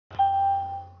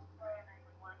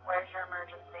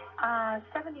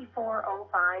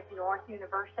7405 North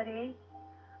University.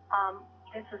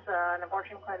 This is an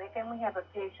abortion clinic, and we have a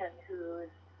patient who's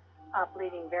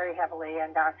bleeding very heavily,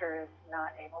 and doctor is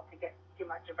not able to get too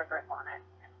much of a grip on it.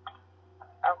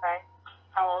 Okay.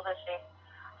 How old is she?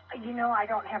 You know, I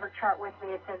don't have her chart with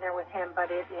me. It's in there with him,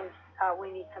 but it is,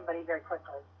 we need somebody very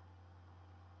quickly.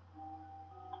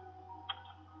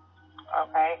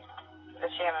 Okay.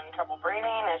 Is she having trouble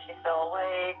breathing? Is she still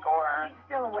awake, or? She's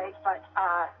still awake, but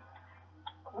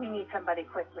we need somebody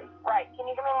quickly. Right. Can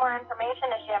you give me more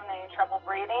information? Is she having any trouble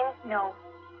breathing? No.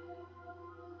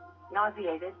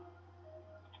 Nauseated.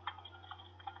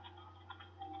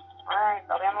 All right.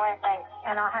 I'll be on the way. Thanks.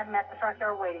 And I'll have him at the front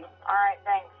door waiting. All right.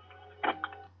 Thanks.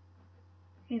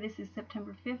 Okay, this is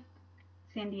September 5th,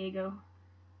 San Diego,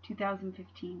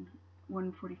 2015,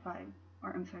 1:45,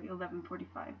 or I'm sorry,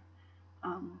 11:45.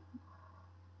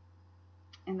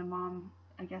 And the mom,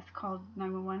 I guess, called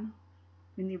 911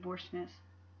 when the abortionist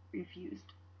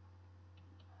refused.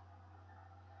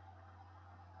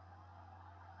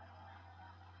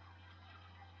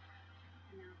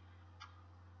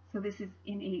 So this is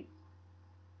in a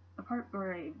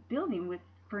building with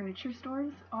furniture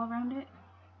stores all around it,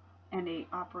 and a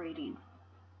operating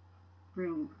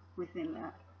room within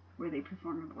that where they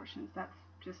perform abortions. That's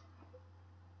just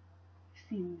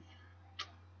seems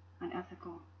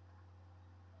unethical,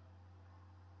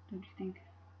 don't you think?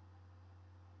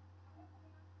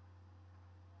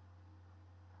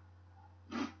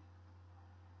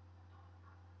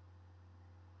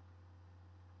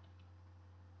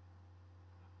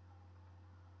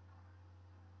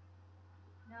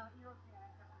 No, you're okay.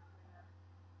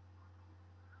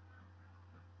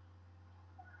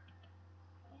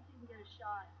 You can get a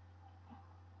shot.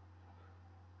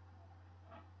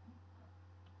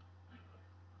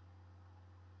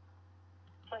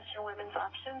 Western Women's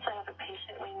Options. I have a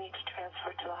patient we need to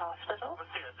transfer to the hospital. What's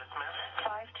the address,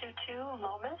 ma'am? 522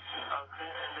 Lomas.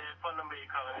 Okay, and the phone number you're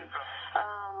calling me from?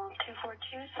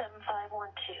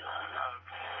 242-7512.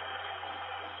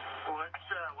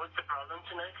 What's the problem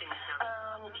tonight? Can you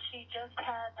tell me? She just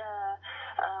had a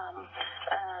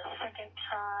second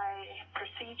try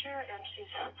procedure, and she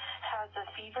has a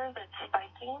fever that's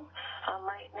spiking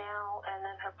right now, and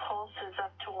then her pulse is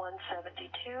up to 172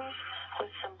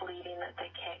 with some bleeding that they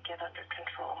can't get under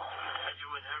control. Are you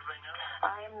with her right now?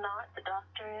 I am not. The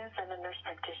doctor is, and a nurse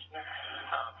practitioner.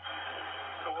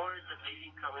 So where is the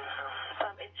bleeding coming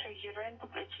from? It's her uterine.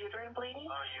 It's uterine bleeding.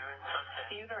 Oh, urine.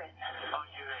 Okay. Uterine. Oh,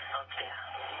 urine. Okay.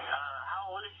 How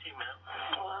old is she, ma'am?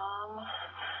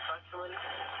 Approximately.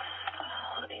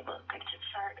 Let me look at your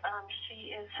chart.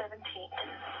 She is 17.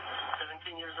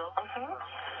 17 years old? Mm-hmm.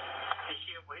 Is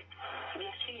she awake?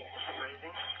 Yes, she is.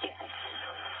 Breathing? Yes.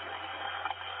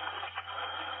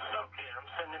 Okay, I'm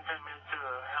sending paramedics to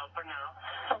help her now.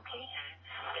 Okay.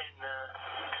 And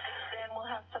then we'll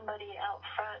have somebody out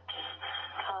front.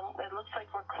 It looks like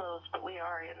we're closed, but we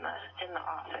are in the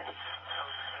office.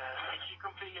 Is she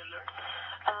completely alert?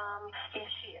 Yes,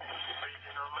 she is.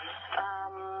 Breathing normally?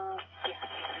 Yes.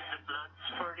 Is the blood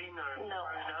spurting or No.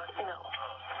 No.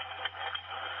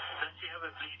 Does she have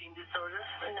a bleeding disorder?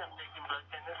 No. Taking blood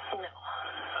thinners? No.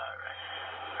 All right.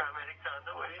 Paramedics on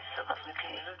the way. So in a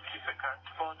few minutes, keep her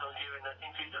comfortable. Don't give her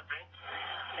nothing to eat or drink.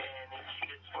 And if she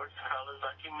gets worse, call us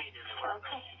back immediately.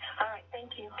 Okay. All right.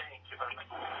 Thank you. Thank you. Bye-bye.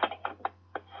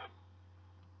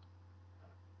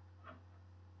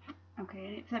 Okay,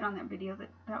 and it said on that video that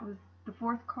that was the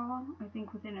fourth call, I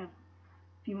think within a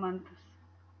few months.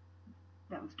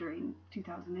 That was during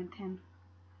 2010.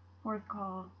 Fourth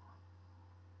call,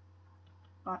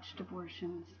 botched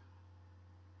abortions.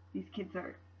 These kids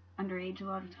are underage a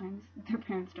lot of times. Their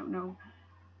parents don't know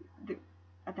that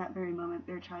at that very moment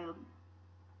their child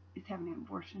is having an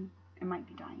abortion and might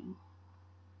be dying.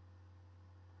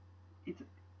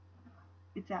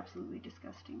 It's absolutely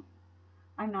disgusting.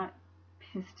 I'm not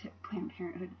pissed at Planned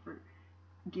Parenthood for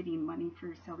getting money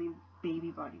for selling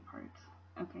baby body parts,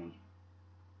 okay?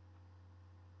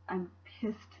 I'm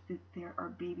pissed that there are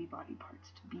baby body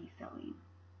parts to be selling.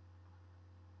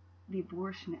 The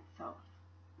abortion itself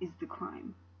is the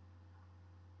crime,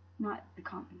 not the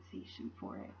compensation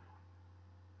for it.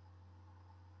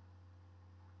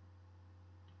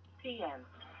 PM.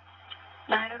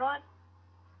 911.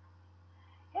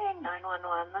 Hey,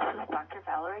 911, this is Dr.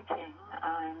 Valerie King.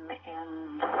 I'm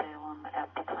in Salem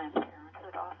at the Planned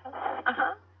Parenthood office.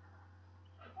 Uh-huh.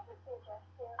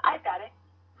 I've got it.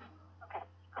 Okay,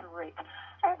 great.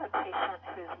 I have a patient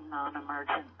who's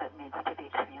non-emergent that needs to be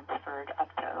transferred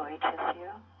up to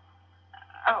OHSU.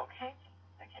 Okay.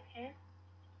 Second here.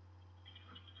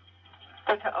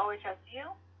 So to OHSU?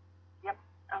 Yep.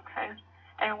 Okay.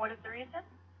 And what is the reason?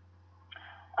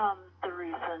 The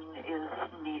reason is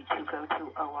need to go to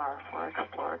OR for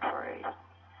exploratory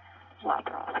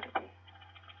laparoscopy.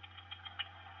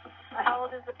 How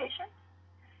old is the patient?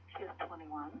 She is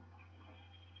 21.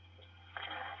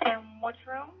 And which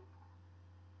room?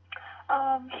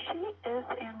 She is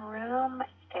in room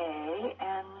A,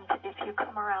 and if you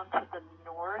come around to the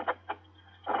north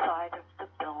side of the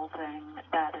building,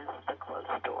 that is the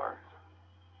closed door.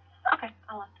 Okay,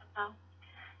 I'll let them know.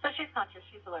 So she's conscious,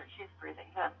 she's alert, she's breathing.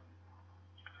 Yeah.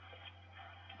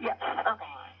 Yes. Okay.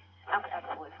 Okay.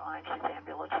 Absolutely fine. She's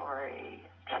ambulatory.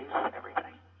 She's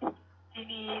everything. Do you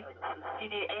need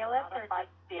ALS or just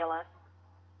BLS?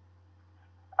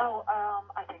 Oh,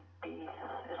 I think B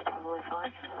is totally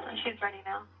fine. She's ready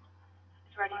now?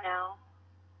 She's ready now?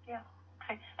 Yeah.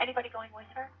 Okay. Anybody going with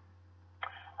her?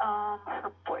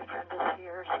 Her boyfriend is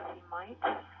here, so he might.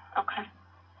 Okay.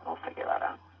 We'll figure that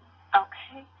out.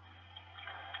 Okay.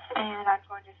 And I'm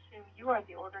going to assume you are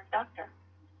the ordering doctor.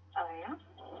 I am.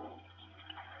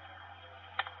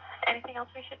 Anything else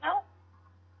we should know?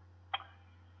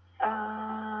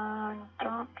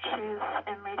 She's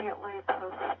immediately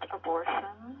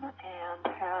post-abortion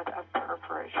and had a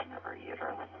perforation of her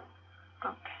uterus.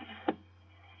 Okay.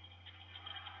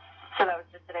 So that was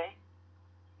just today?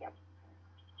 Yep.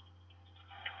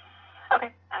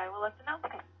 Okay, I will let them know.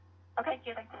 Okay. Okay, thank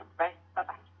you. Thanks. Bye.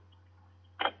 Bye-bye.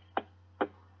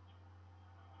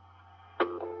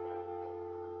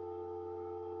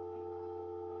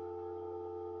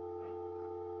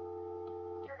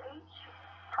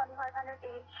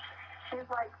 She's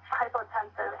like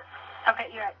hypotensive. Okay,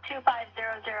 you're at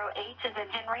 25008 is in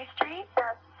Henry Street?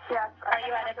 Yes, yes. Are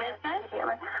you at a business?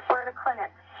 We're at a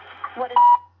clinic. What is...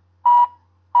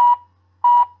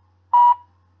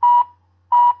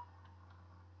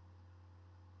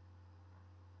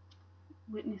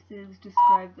 Witnesses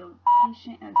describe the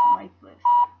patient as lifeless.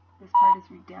 This part is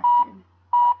redacted.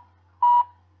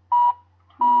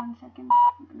 21 seconds.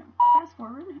 I'm going to fast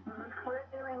forward. We're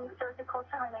doing surgical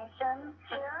termination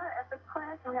here at the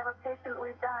clinic. We have a patient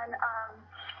we've done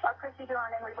a procedure on,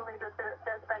 and we believe that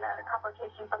there's been a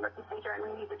complication from the procedure, and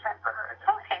we need to transfer her.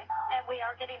 Okay, and we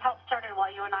are getting help started while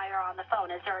you and I are on the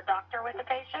phone. Is there a doctor with the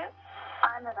patient?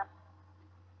 I'm the doctor.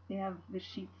 They have the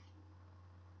sheets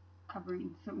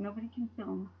covering, so nobody can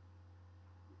film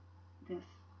this.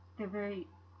 They're very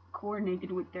coordinated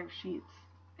with their sheets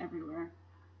everywhere.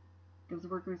 Those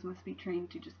workers must be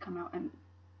trained to just come out and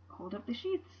hold up the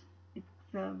sheets. It's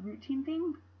a routine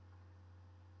thing.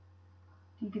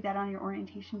 You get that on your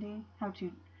orientation day, how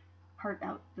to part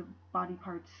out the body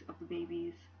parts of the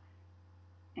babies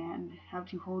and how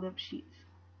to hold up sheets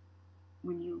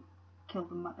when you kill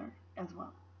the mother as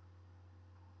well.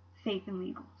 Safe and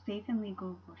legal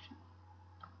abortion.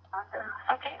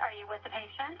 Okay, are you with the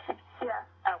patient? Yes.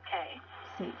 Okay.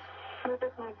 Safe. We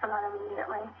just need someone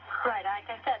immediately. Right, like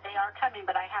I said, they are coming,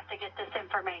 but I have to get this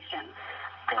information.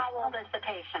 How old is the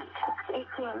patient?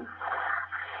 18.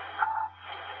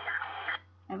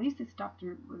 At least this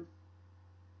doctor was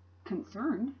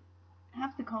concerned.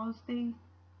 Half the calls they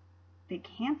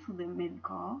cancel them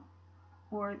mid-call,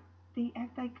 or they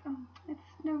act like, oh, it's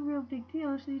no real big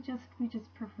deal. We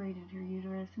just perforated her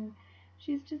uterus, and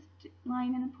she's just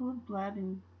lying in a pool of blood,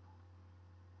 and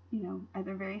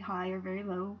either very high or very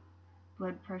low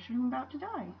blood pressure and about to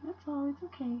die. That's all. It's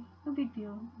okay. No big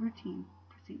deal. Routine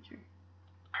procedure.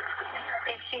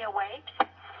 Is she awake?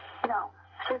 No.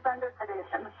 She's under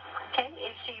sedation. Okay,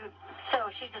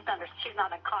 she's not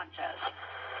unconscious?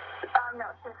 No,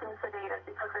 she's been sedated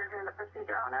because they're doing the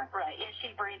procedure on her. Right. Is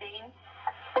she breathing?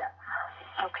 Yes.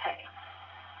 Okay.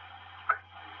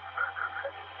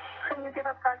 Can you give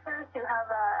her pressure? Do you have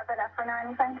epinephrine or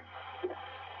anything?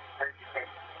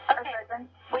 Okay.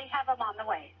 We have them on the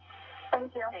way.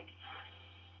 Thank you. Thank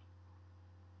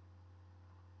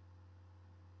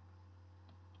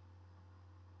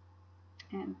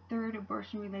you. And third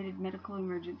abortion-related medical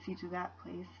emergency to that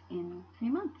place in 3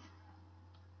 months.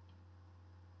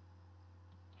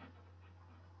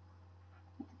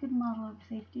 That's a good model of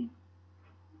safety.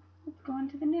 Let's go on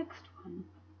to the next one.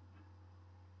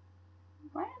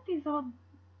 Why aren't these all,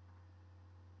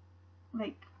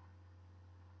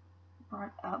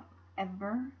 brought up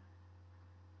ever?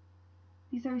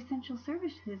 These are essential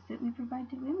services that we provide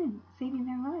to women, saving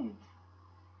their lives,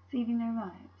 improving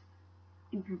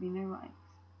their lives,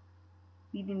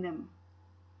 leaving them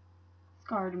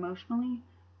scarred emotionally,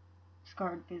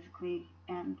 scarred physically,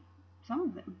 and some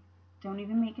of them don't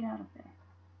even make it out of there.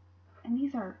 And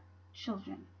these are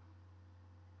children.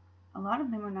 A lot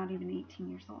of them are not even 18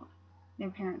 years old. Their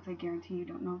parents, I guarantee you,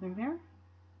 don't know they're there.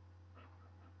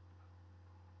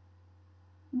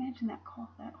 Imagine that call,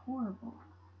 that horrible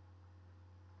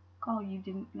call, you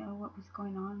didn't know what was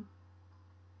going on.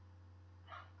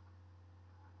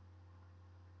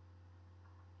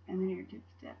 And then your kid's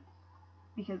dead.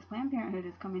 Because Planned Parenthood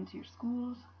has come into your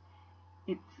schools.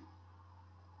 It's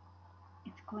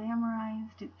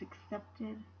glamorized. It's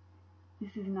accepted.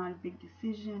 This is not a big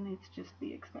decision. It's just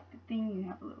the expected thing. You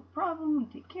have a little problem. We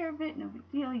take care of it. No big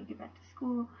deal. You get back to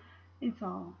school. It's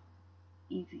all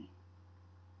easy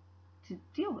to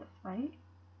deal with, right?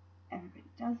 Everybody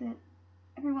does it.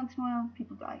 Every once in a while,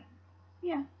 people die.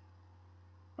 Yeah.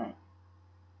 But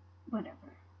whatever.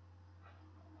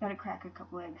 Gotta crack a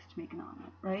couple eggs to make an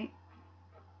omelet, right?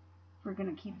 We're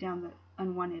gonna keep down the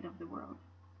unwanted of the world,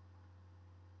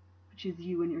 which is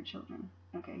you and your children.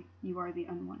 Okay? You are the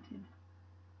unwanted.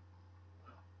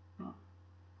 Well,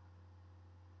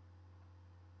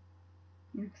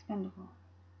 you're expendable.